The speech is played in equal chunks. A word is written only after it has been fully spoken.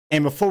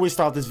And before we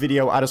start this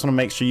video, I just want to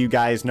make sure you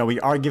guys know we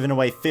are giving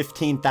away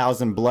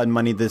 15,000 blood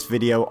money this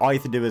video. All you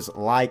have to do is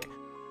like,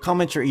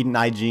 comment your EDEN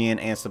IGN,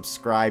 and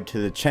subscribe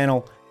to the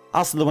channel.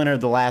 Also, the winner of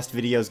the last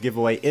video's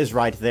giveaway is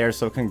right there,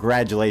 so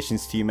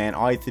congratulations to you, man.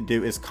 All you have to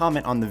do is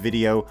comment on the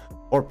video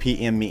or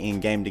PM me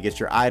in game to get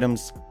your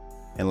items,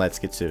 and let's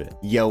get to it.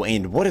 Yo,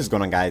 and what is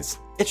going on, guys?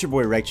 It's your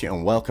boy Rexy,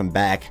 and welcome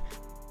back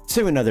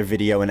to another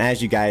video. And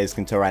as you guys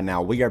can tell right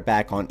now, we are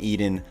back on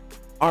EDEN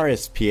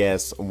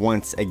RSPS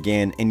once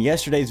again. In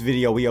yesterday's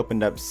video, we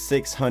opened up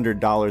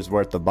 $600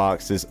 worth of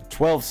boxes,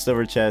 12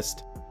 silver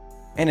chests,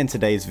 and in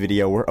today's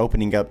video, we're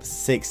opening up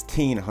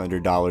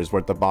 $1,600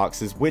 worth of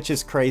boxes, which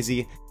is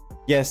crazy.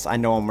 Yes, I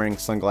know I'm wearing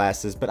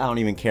sunglasses, but I don't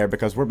even care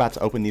because we're about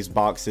to open these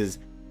boxes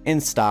in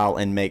style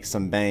and make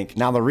some bank.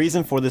 Now, the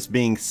reason for this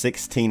being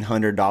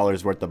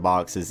 $1,600 worth of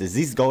boxes is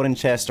these golden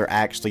chests are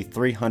actually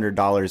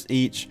 $300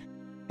 each,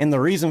 and the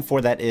reason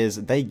for that is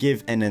they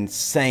give an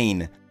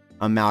insane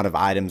amount of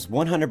items,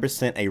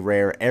 100% a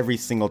rare every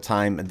single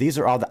time. These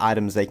are all the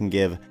items they can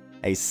give: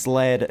 a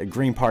sled, a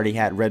green party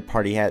hat, red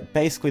party hat,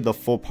 basically the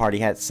full party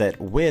hat set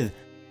with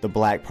the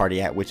black party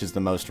hat, which is the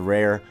most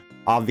rare.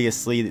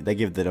 Obviously, they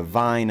give the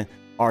divine,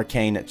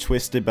 arcane,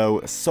 twisted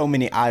bow, so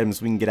many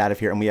items we can get out of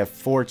here, and we have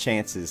 4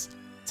 chances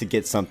to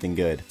get something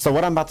good. So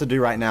what I'm about to do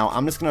right now,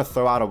 I'm just gonna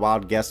throw out a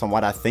wild guess on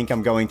what I think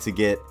I'm going to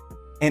get,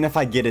 and if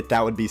I get it,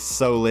 that would be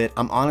so lit.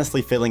 I'm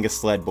honestly feeling a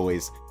sled,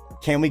 boys.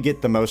 Can we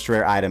get the most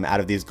rare item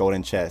out of these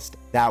golden chests?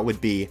 That would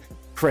be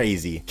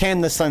crazy. Can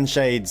the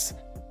sunshades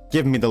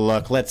give me the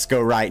luck? Let's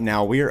go right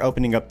now. We are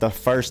opening up the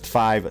first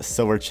 5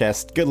 silver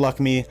chests. Good luck,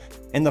 me.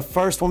 And the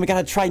first one, we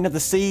got a Triton of the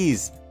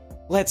Seas.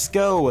 Let's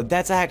go.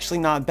 That's actually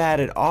not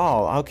bad at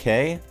all.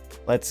 Okay,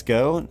 let's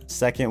go.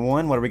 Second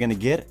one, what are we gonna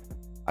get?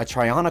 A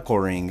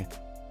Trionical ring.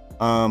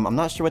 I'm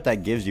not sure what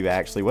that gives you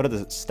actually. What are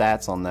the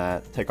stats on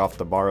that? Take off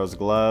the Barrow's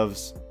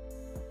gloves.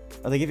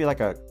 Oh, they give you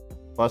like a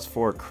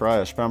 +4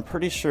 crush, but I'm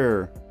pretty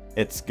sure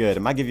it's good. It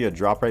might give you a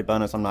drop rate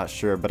bonus, I'm not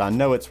sure, but I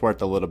know it's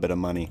worth a little bit of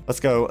money. Let's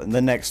go.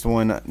 The next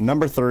one,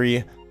 number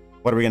 3.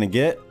 What are we gonna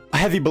get? A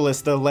heavy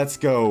ballista. Let's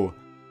go.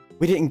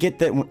 We didn't get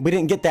that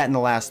in the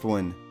last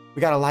one.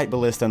 We got a light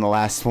ballista in the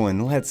last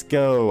one. Let's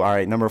go. All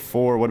right, number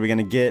 4. What are we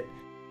gonna get?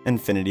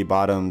 Infinity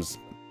bottoms.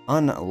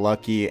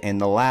 Unlucky. And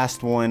the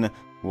last one,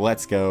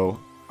 let's go.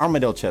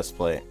 Armadillo chest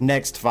plate.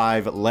 Next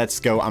 5.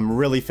 Let's go. I'm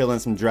really feeling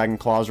some dragon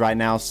claws right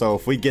now, so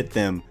if we get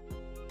them,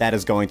 that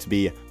is going to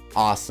be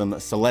awesome.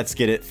 So let's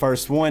get it.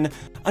 First one,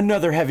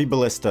 another heavy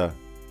ballista.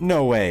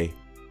 No way.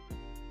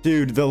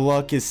 Dude, the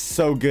luck is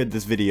so good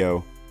this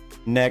video.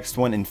 Next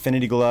one,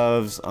 infinity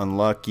gloves.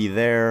 Unlucky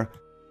there.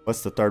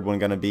 What's the third one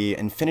gonna be?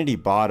 Infinity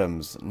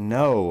bottoms.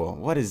 No.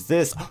 What is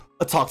this?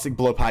 A toxic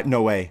blowpipe.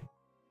 No way.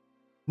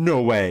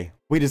 No way.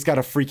 We just got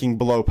a freaking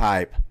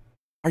blowpipe.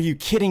 Are you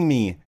kidding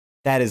me?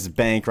 That is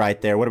bank right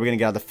there. What are we gonna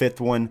get out of the 5th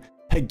one?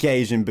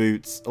 Pegasian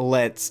boots.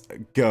 Let's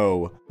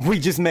go. We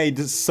just made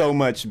so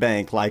much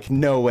bank. Like,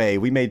 no way.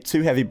 We made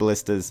 2 heavy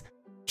ballistas,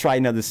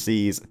 Triton of the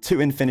Seas,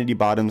 2 infinity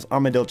bottoms,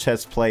 armadillo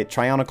chest plate,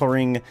 Trionical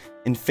ring,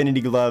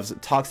 infinity gloves,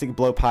 toxic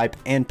blowpipe,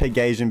 and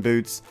Pegasian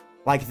boots.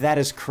 Like, that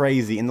is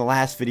crazy. In the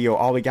last video,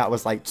 all we got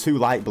was like 2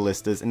 light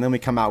ballistas, and then we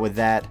come out with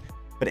that.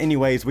 But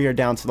anyways, we are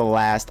down to the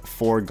last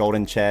 4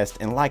 golden chests,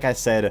 and like I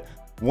said,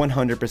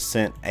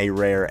 100% a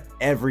rare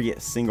every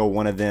single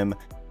one of them.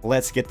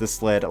 Let's get the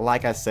sled.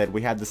 Like I said,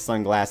 we have the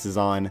sunglasses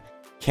on.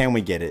 Can we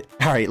get it?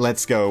 All right,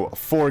 let's go.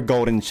 4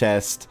 golden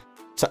chests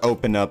to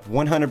open up.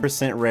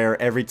 100%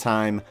 rare every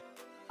time.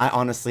 I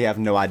honestly have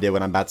no idea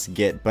what I'm about to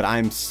get, but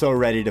I'm so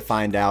ready to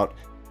find out.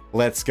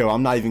 Let's go.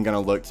 I'm not even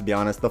gonna look, to be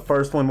honest. The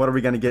first one, what are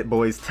we gonna get,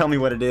 boys? Tell me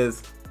what it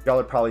is.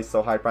 Y'all are probably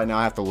so hyped right now.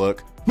 I have to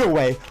look. No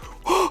way.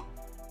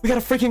 We got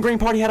a freaking green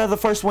party hat out of the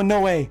first one. No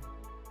way.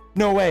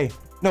 No way.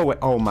 No way.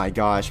 Oh my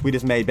gosh. We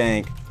just made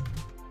bank.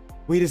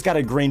 We just got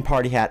a green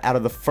party hat out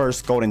of the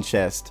first golden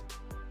chest.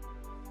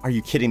 Are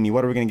you kidding me?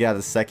 What are we gonna get out of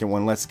the second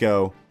one? Let's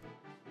go.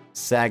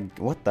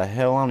 What the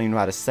hell? I don't even know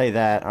how to say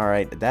that. All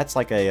right, that's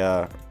like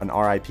an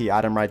RIP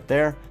item right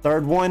there.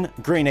 Third one,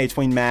 green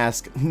H-wing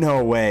mask.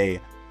 No way.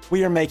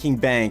 We are making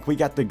bank. We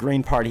got the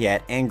green party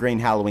hat and green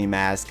Halloween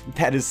mask.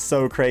 That is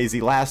so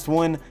crazy. Last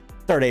one,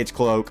 third age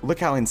cloak. Look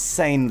how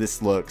insane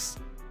this looks.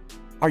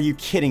 Are you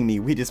kidding me?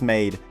 We just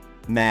made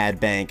mad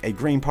bank. A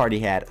green party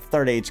hat,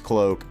 third age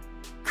cloak,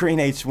 green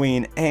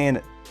H-wing,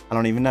 and I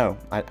don't even know.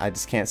 I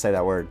just can't say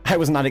that word. I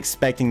was not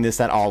expecting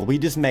this at all. We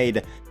just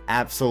made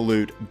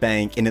absolute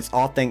bank, and it's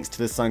all thanks to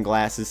the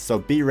sunglasses. So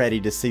be ready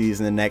to see these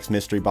in the next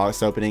mystery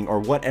box opening or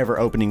whatever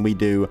opening we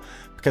do,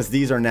 because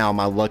these are now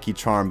my lucky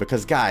charm.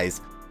 Because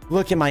guys,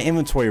 look at my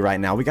inventory right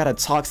now. We got a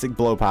toxic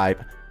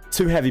blowpipe,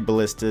 2 heavy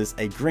ballistas,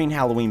 a green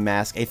Halloween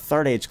mask, a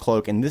third age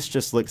cloak, and this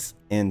just looks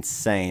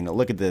insane.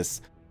 Look at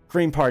this.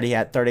 Green party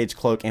hat, third age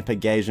cloak, and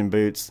Pegasian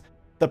boots.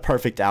 The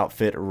perfect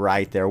outfit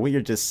right there. We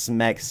are just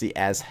smexy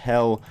as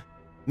hell.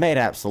 Made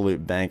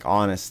absolute bank,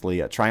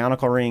 honestly. A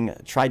Trionical ring,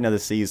 Triton of the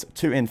Seas,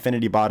 2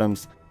 infinity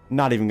bottoms,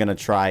 not even gonna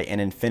try,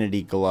 and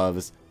infinity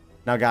gloves.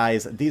 Now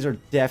guys, these are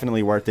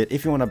definitely worth it.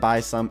 If you want to buy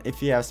some,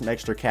 if you have some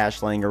extra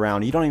cash laying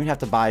around, you don't even have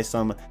to buy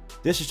some.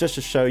 This is just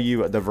to show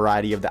you the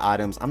variety of the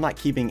items. I'm not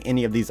keeping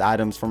any of these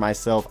items for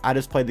myself. I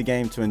just played the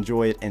game to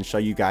enjoy it and show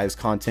you guys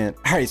content.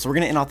 Alright, so we're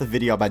going to end off the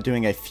video by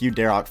doing a few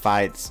Darok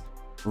fights.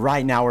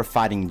 Right now we're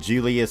fighting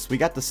Julius. We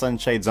got the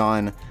sunshades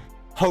on.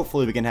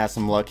 Hopefully we can have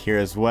some luck here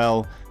as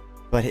well.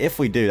 But if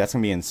we do, that's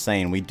going to be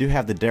insane. We do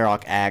have the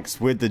Darok axe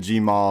with the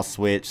Gmaul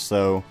switch,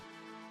 so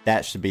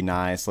that should be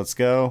nice. Let's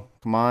go.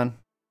 Come on.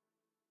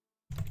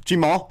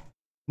 Gmaul?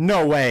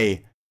 No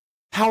way.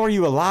 How are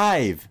you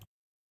alive?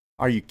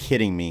 Are you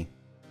kidding me?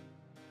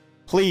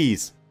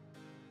 Please.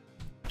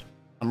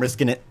 I'm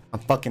risking it. I'm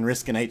fucking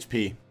risking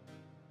HP.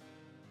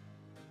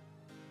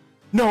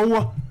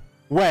 No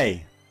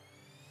way.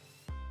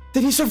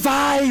 Did he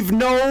survive?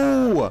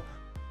 No.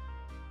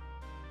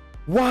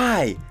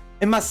 Why?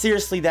 Am I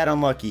seriously that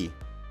unlucky?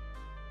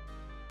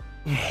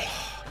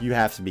 You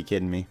have to be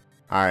kidding me.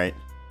 Alright.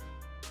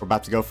 We're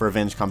about to go for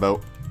revenge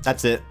combo.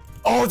 That's it.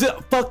 Oh,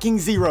 the fucking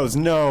zeros.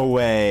 No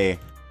way.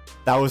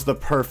 That was the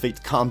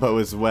perfect combo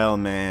as well,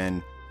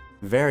 man.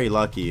 Very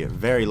lucky,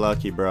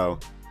 bro.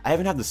 I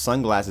haven't had the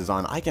sunglasses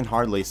on. I can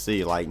hardly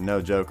see, like,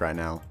 no joke right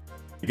now.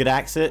 You could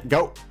axe it.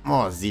 Go.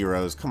 Oh,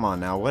 zeros. Come on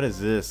now. What is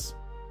this?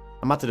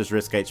 I'm about to just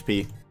risk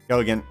HP. Go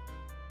again.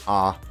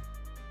 Ah.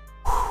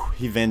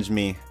 He avenged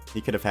me.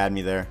 He could have had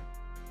me there.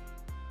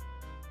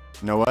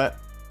 You know what?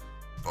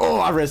 Oh,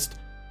 I risked.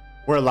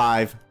 We're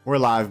alive. We're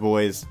alive,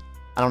 boys.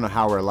 I don't know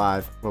how we're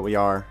alive, but we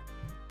are.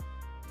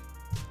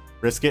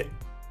 Risk it.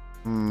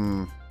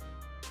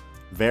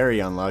 Very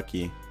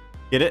unlucky.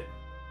 Get it?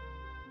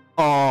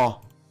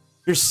 Oh,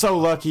 you're so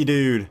lucky,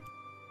 dude.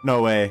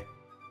 No way.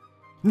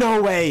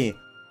 No way.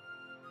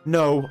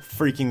 No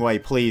freaking way.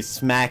 Please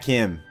smack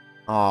him.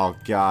 Oh,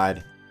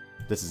 God.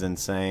 This is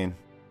insane.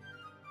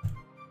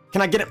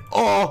 Can I get him?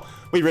 Oh,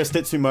 we risked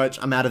it too much.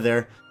 I'm out of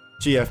there.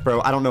 GF,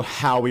 bro. I don't know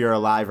how we are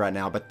alive right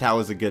now, but that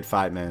was a good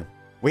fight, man.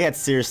 We had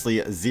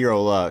seriously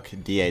zero luck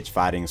DH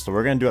fighting, so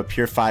we're going to do a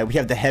pure fight. We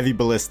have the heavy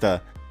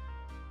ballista,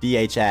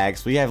 DH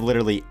axe. We have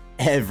literally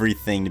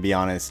everything, to be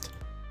honest.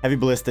 Heavy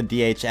ballista,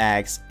 DH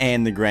axe,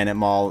 and the granite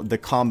maul. The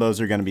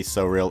combos are going to be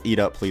so real. Eat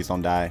up, please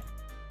don't die.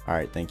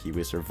 Alright, thank you.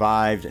 We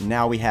survived.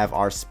 Now we have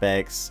our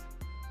specs,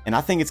 and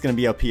I think it's going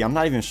to be OP. I'm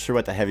not even sure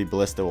what the heavy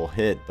ballista will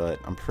hit, but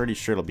I'm pretty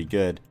sure it'll be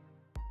good.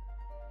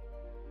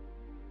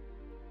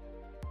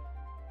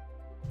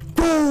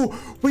 Boo!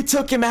 We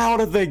took him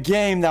out of the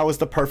game. That was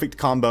the perfect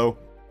combo.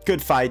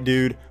 Good fight,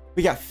 dude.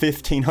 We got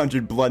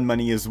 1,500 blood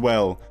money as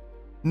well.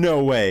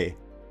 No way.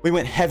 We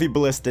went heavy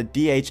ballista,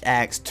 DH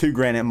axe, 2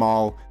 granite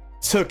maul.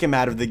 Took him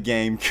out of the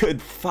game.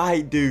 Good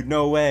fight, dude.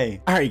 No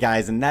way. Alright,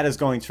 guys, and that is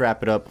going to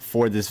wrap it up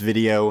for this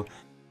video.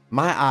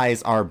 My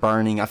eyes are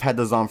burning. I've had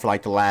those on for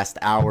like the last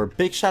hour.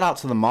 Big shout out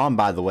to the mom,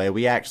 by the way.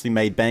 We actually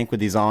made bank with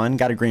these on.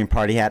 Got a green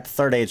party hat,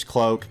 3rd age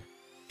cloak.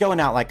 Going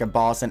out like a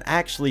boss. And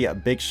actually a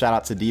big shout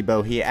out to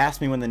Debo. He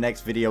asked me when the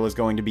next video was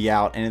going to be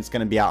out, and it's going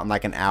to be out in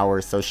like an hour,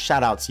 so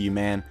shout out to you,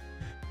 man.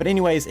 But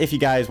anyways, if you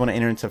guys want to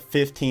enter into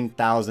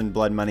 15,000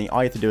 blood money,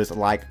 all you have to do is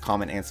like,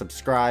 comment, and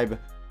subscribe.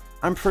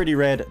 I'm pretty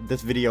red.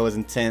 This video is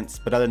intense,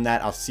 but other than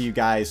that, I'll see you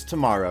guys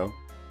tomorrow,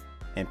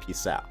 and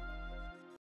peace out.